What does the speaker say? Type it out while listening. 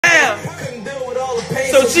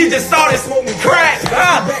So she just started smoking crack. He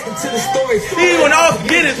went off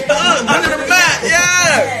get his under the mat.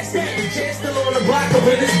 Yeah.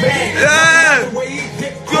 Yeah. Go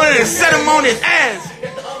ahead and set him on his ass.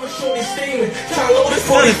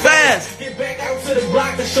 Really fast. Get back out to the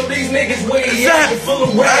block to show these niggas where he at. Full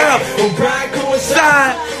of rap. When pride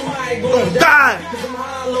coincide, somebody gonna die. Cause them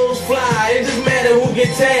hollows fly. It just matter who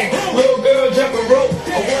get tagged. Little girl jumping rope.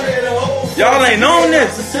 Y'all ain't on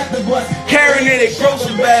this. Carrying it at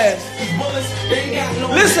grocery bags.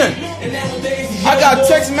 Listen, I got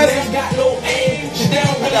text message.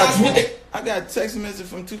 I got text message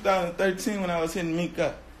from 2013 when I was hitting Meek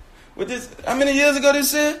up. With this, how many years ago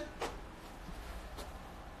this is?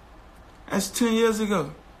 That's 10 years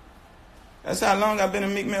ago. That's how long I've been a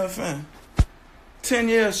Meek Mill fan. 10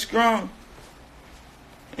 years strong.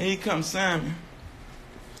 And he come sign me.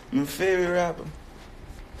 My favorite rapper.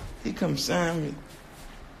 He come sign me.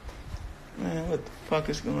 Man, what the fuck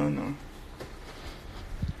is going on?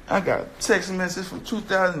 I got a text message from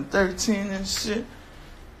 2013 and shit.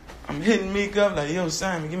 I'm hitting Meek up like, yo,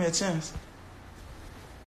 sign me, give me a chance.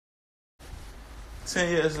 10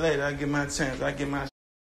 years later, I get my chance. I get my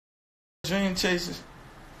dream chasers.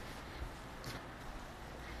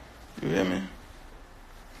 You hear me?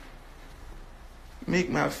 Meek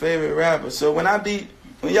my favorite rapper. So when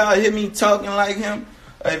y'all hear me talking like him,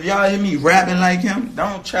 or if y'all hear me rapping like him,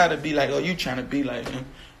 don't try to be like, oh, you trying to be like him.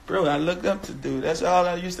 Bro, I looked up to dude. That's all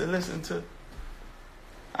I used to listen to.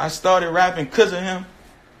 I started rapping because of him.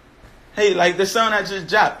 Hey, like the song I just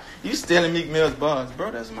dropped. You stealing Meek Mill's bars.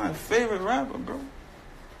 Bro, that's my favorite rapper, bro.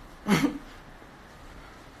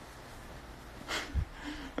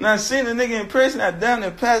 When I seen the nigga in person, I down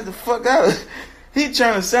there passed the fuck out. He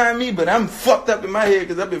trying to sign me, but I'm fucked up in my head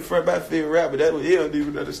because I've been front by favorite rapper. That's what he don't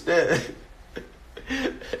even understand.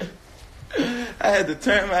 I had to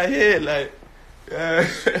turn my head like, I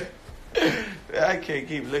can't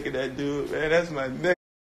keep looking at that dude, man. That's my nigga.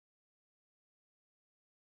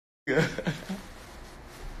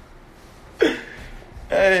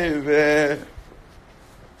 Hey, man.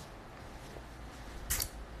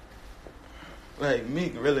 Like,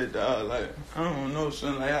 Meek really, dog, like, I don't know,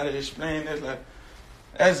 son, like, how to explain this, like,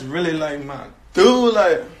 that's really, like, my dude,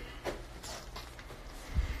 like,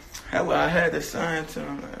 that's why I had to sign to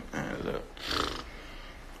him, like, man, look,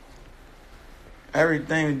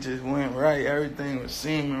 everything just went right, everything was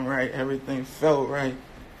seeming right, everything felt right.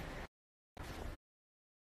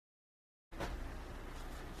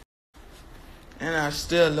 And I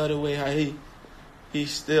still love the way how he's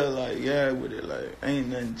still like, yeah, with it, like, ain't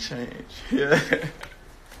nothing changed. Yeah.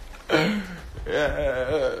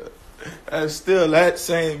 Yeah. That's still that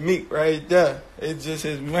same Meek right there. It's just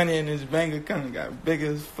his money in his bank account got big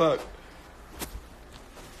as fuck.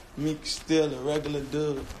 Meek still a regular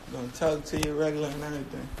dude. Gonna talk to you regular and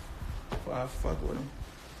everything. Why I fuck with him.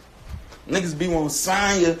 Niggas be won't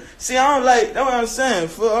sign you. See, I don't like, that's what I'm saying.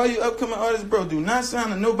 For all you upcoming artists, bro, do not sign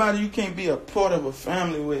to nobody you can't be a part of a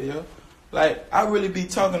family with, yo. Like, I really be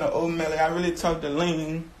talking to O'Malley. I really talk to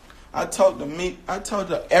Lean. I talk to Meek. I talk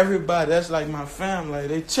to everybody. That's like my family.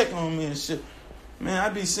 They check on me and shit. Man, I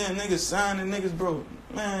be seeing niggas signing niggas, bro.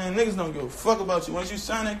 Man, niggas don't give a fuck about you. Once you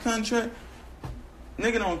sign that contract,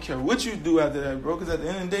 nigga don't care what you do after that, bro. Because at the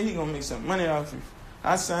end of the day, he gonna make some money off you.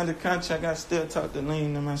 I signed the contract. I still talk to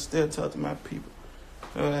Lean and I still talk to my people.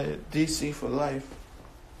 DC for life.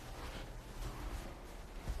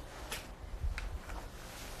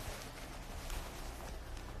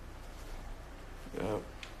 Yep.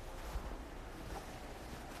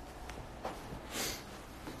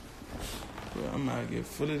 Well, I'm gonna get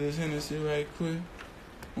full of this Hennessy right quick.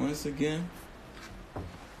 Once again.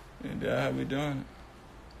 And that's how we doing it.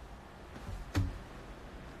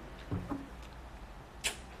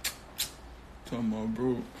 Talking about,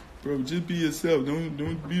 bro, just be yourself.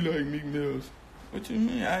 Don't be like Meek Mills. What you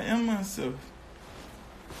mean? I am myself.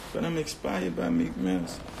 But I'm inspired by Meek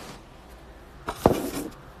Mills.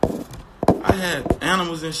 I had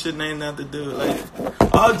animals and shit named after dude. Like,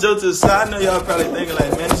 all jokes aside, I know y'all probably thinking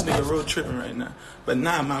like, man, this nigga road tripping right now. But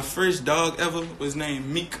nah, my first dog ever was named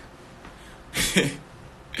Meek.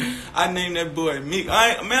 I named that boy Meek.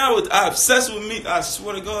 I obsessed with Meek. I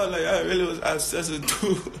swear to God, like, I really was obsessed with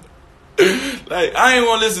dude. Like, I ain't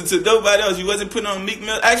want to listen to nobody else. You wasn't putting on Meek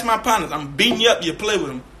Mill. Ask my partners. I'm beating you up. You play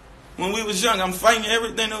with him. When we was young, I'm fighting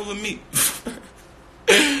everything over Meek.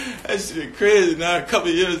 That shit crazy. Now, a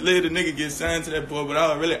couple years later, nigga get signed to that boy, but I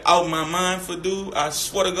was really out my mind for dude. I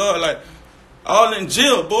swear to God, like, all in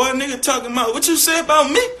jail, boy. Nigga talking about, what you say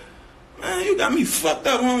about me? Man, you got me fucked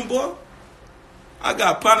up, homeboy. I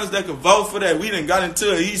got partners that could vote for that. We done got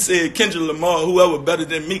into it. He said Kendrick Lamar, whoever better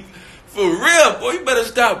than Meek For real, boy, you better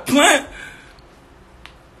stop playing.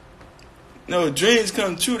 No, dreams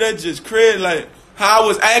come true. That just crazy. Like, how I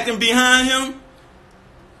was acting behind him.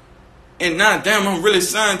 And now, damn, I'm really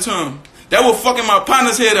signed to him. That was fucking my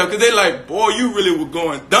partner's head up. Because they like, boy, you really were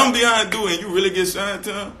going dumb behind dude and you really get signed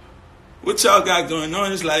to him. What y'all got going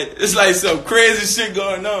on? It's like some crazy shit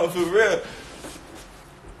going on, for real.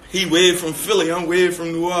 He way from Philly. I'm way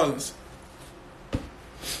from New Orleans.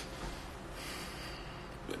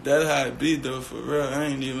 But that's how it be, though, for real. I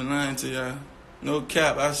ain't even lying to y'all. No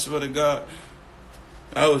cap, I swear to God.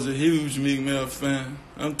 I was a huge Meek Mill fan.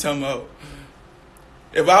 I'm talking about,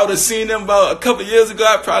 if I would have seen them about a couple years ago,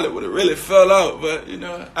 I probably would have really fell out. But, you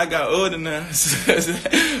know, I got older now.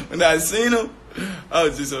 When I seen them, I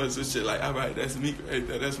was just on some shit like, all right, that's Meek right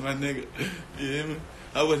there. That's my nigga. You hear me?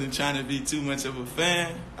 I wasn't trying to be too much of a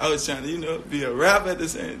fan. I was trying to, you know, be a rapper at the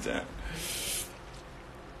same time.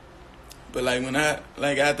 But like when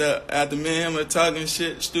after me and him were talking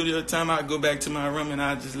shit, studio time, I'd go back to my room and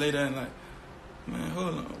I'd just lay there and like, man,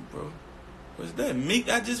 hold on, bro. Was that Meek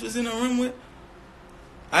I just was in the room with?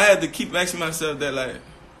 I had to keep asking myself that, like,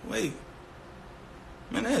 wait,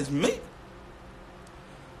 man, that's Meek?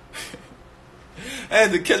 I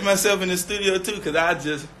had to catch myself in the studio too, because I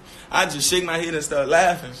just shake my head and start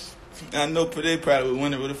laughing. I know they probably would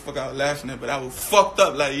wonder what the fuck I was laughing at, but I was fucked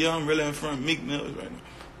up like, yo, I'm really in front of Meek Mills right now.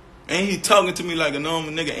 And he talking to me like a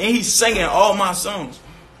normal nigga. And he singing all my songs.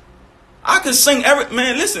 I could sing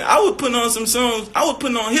man, listen, I was putting on some songs. I was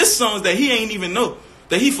putting on his songs that he ain't even know.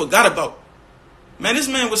 That he forgot about. Man, this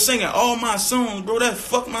man was singing all my songs, bro. That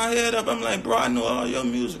fucked my head up. I'm like, bro, I know all your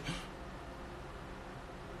music.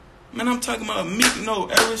 Man, I'm talking about Meek know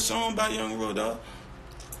every song by Young Road, dog.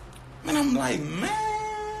 Man, I'm like,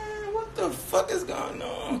 man, what the fuck is going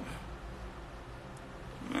on?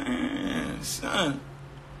 Man, son.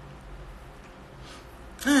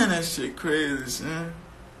 Man, that shit crazy, son.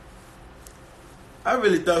 I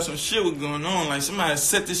really thought some shit was going on. Like somebody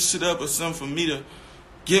set this shit up or something for me to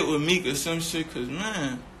get with Meek or some shit. Cause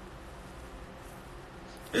man,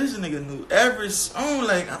 this nigga knew every song.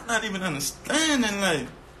 Like I'm not even understanding. Like,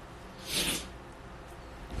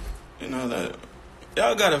 you know, like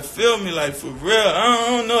y'all gotta feel me. Like for real. I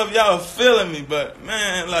don't know if y'all feeling me, but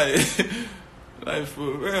man, like, like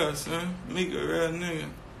for real, son. Meek a real nigga.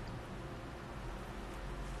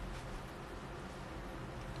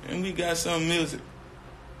 And we got some music.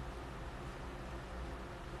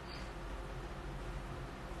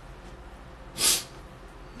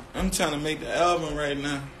 I'm trying to make the album right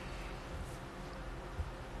now.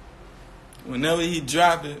 Whenever he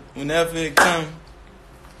drop it, whenever it come,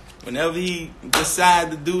 whenever he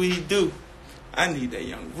decide to do what he do, I need that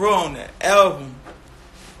Young Raw on that album.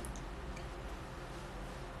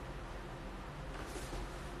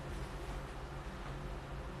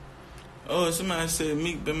 Oh, somebody said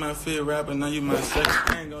Meek been my favorite rapper, now you my second.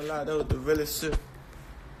 I ain't gonna lie, that was the realest shit.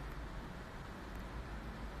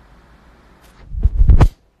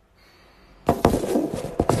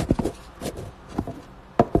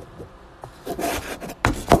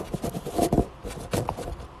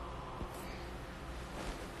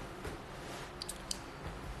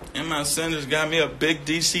 And my son just got me a big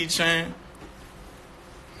DC chain.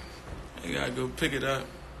 I gotta go pick it up.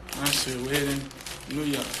 My shit waiting in New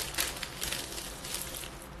York.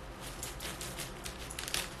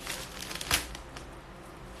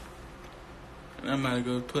 And I'm about to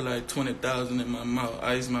go put like 20,000 in my mouth,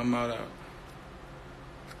 ice my mouth out.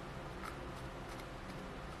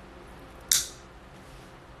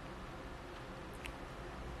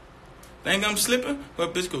 Think I'm slipping? Well,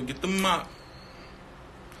 bitch, go get the mop.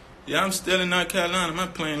 Yeah, I'm still in North Carolina. My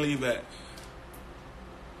plane leave at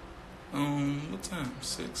what time?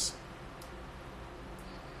 6.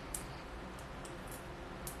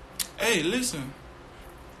 Hey, listen.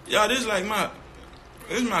 Y'all, this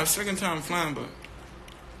is my second time flying, but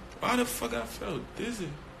why the fuck I felt dizzy?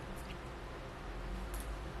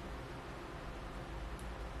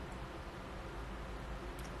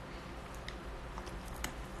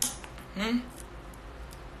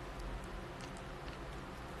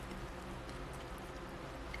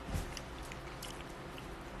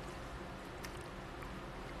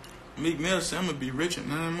 Meek Mill said I'm gonna be rich in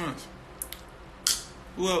 9 months.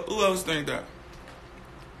 Who else think that?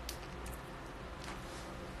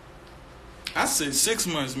 I said 6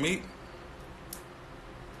 months, Meek.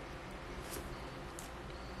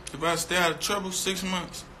 If I stay out of trouble, 6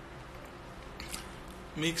 months.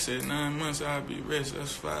 Meek said 9 months, I'll be rich.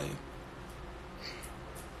 That's fire.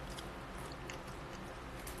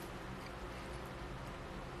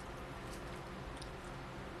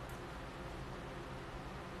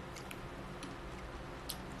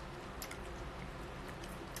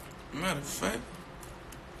 Matter of fact,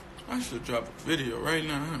 I should drop a video right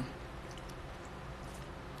now, huh?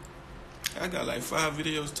 I got like 5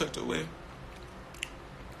 videos tucked away.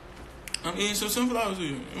 I'm eating some sunflowers with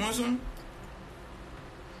you. You want some?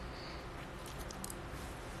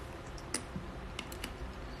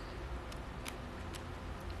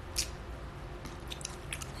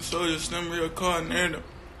 So your slim real card and everything.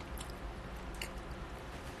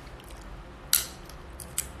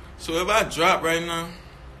 So if I drop right now,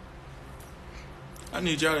 I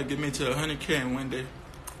need y'all to get me to 100K in one day.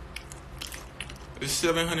 There's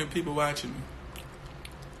 700 people watching me.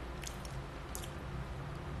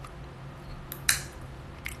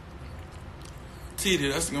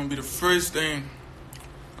 TD, that's gonna be the first thing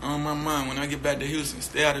on my mind when I get back to Houston.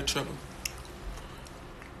 Stay out of trouble.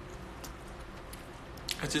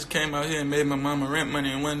 I just came out here and made my mama rent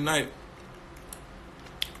money in one night.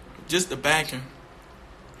 Just the banking.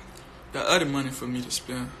 The other money for me to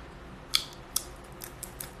spend.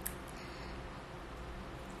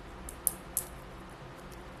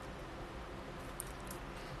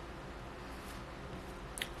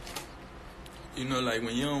 You know, like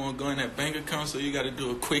when you don't want to go in that bank account, so you got to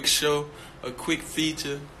do a quick show, a quick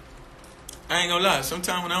feature. I ain't gonna lie,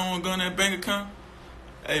 sometimes when I don't want to go in that bank account,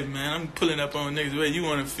 hey man, I'm pulling up on niggas. Wait, you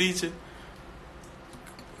want a feature?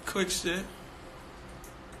 Quick shit.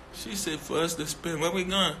 She said for us to spend. Where we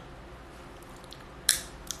going?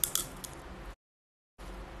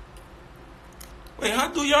 Wait, how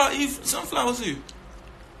do y'all eat sunflowers here?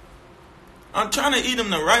 I'm trying to eat them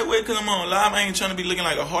the right way because I'm on live. I ain't trying to be looking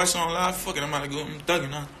like a horse on live. Fuck it, I'm about to go. I'm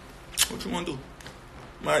thugging, huh? What you want to do?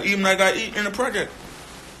 I'm about to eat them like I eat in the project.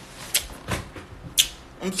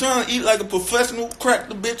 I'm trying to eat like a professional. Crack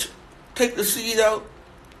the bitch. Take the seed out.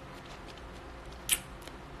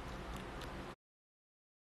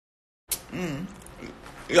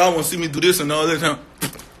 Y'all want to see me do this and all this, huh?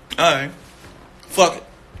 Alright. Fuck it.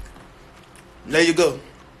 There you go.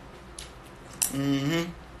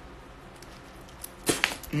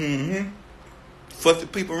 Fuck the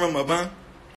people run my bun.